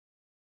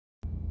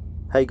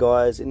Hey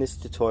guys, in this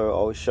tutorial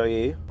I will show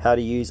you how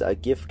to use a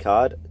gift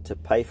card to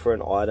pay for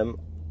an item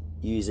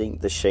using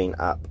the Shein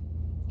app.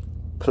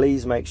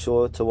 Please make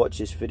sure to watch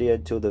this video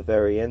until the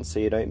very end so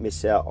you don't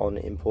miss out on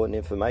important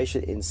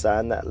information. In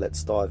saying that,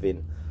 let's dive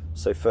in.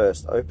 So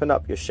first, open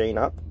up your Shein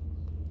app.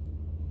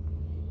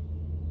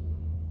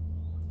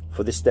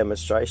 For this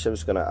demonstration, I'm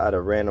just going to add a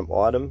random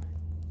item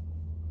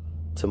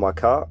to my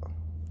cart.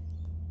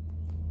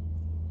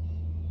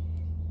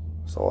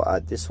 So I'll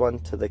add this one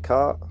to the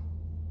cart.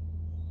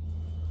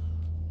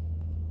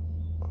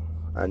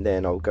 And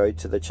then I'll go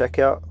to the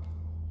checkout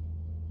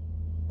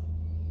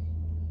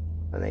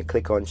and then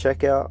click on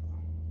checkout,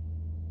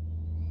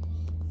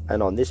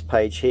 and on this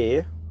page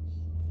here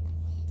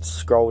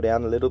scroll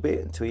down a little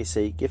bit until you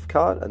see gift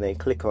card and then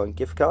click on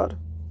gift card,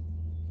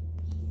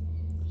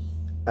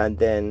 and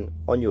then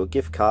on your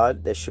gift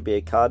card there should be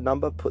a card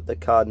number. Put the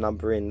card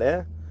number in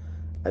there,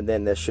 and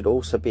then there should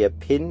also be a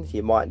pin.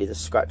 You might need to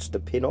scratch the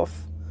pin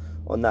off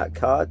on that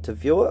card to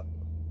view it,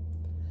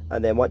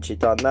 and then once you've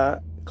done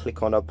that,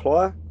 click on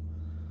apply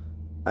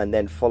and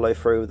then follow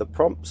through with the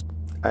prompts.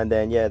 And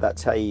then yeah,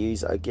 that's how you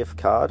use a gift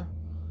card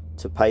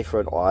to pay for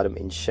an item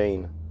in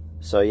Shein.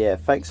 So yeah,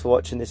 thanks for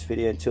watching this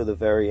video until the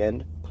very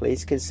end.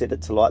 Please consider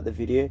to like the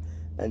video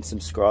and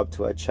subscribe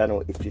to our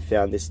channel if you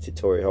found this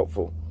tutorial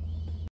helpful.